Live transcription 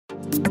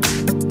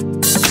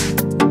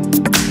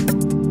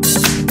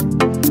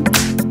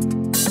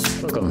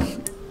Welcome.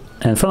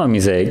 In front of me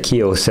is a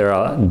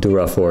KYOCERA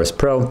DuraForce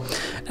Pro,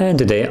 and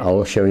today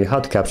I'll show you how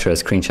to capture a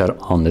screenshot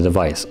on the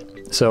device.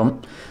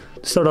 So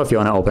to start off, you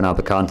want to open up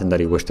a content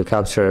that you wish to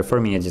capture. For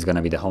me, it's just going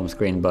to be the home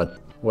screen, but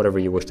whatever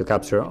you wish to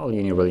capture, all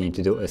you really need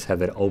to do is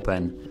have it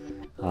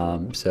open.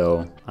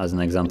 So as an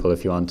example,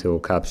 if you want to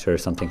capture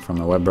something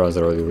from a web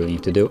browser, all you really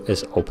need to do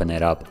is open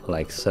it up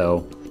like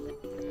so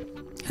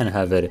and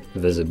have it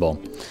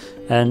visible.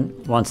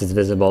 And once it's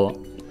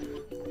visible,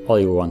 all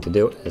you want to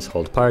do is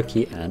hold power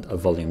key and a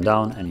volume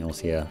down, and you'll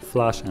see a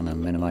flash and a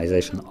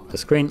minimization of the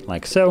screen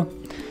like so.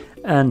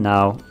 And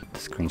now the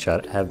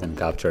screenshot have been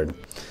captured.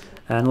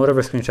 And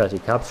whatever screenshot you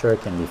capture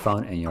can be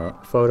found in your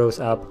Photos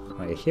app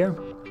right here.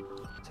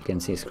 So you can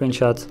see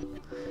screenshots.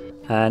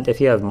 And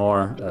if you have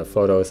more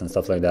photos and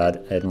stuff like that,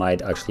 it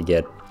might actually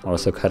get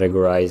also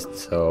categorized.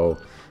 So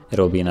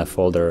it'll be in a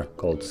folder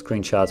called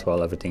screenshots,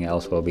 while everything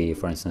else will be,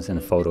 for instance, in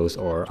photos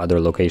or other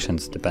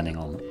locations, depending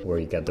on where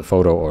you get the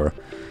photo or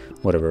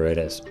whatever it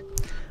is.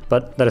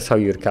 But that is how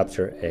you would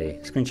capture a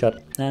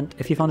screenshot. And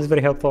if you found this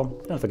very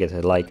helpful, don't forget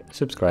to like,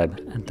 subscribe,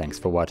 and thanks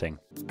for watching.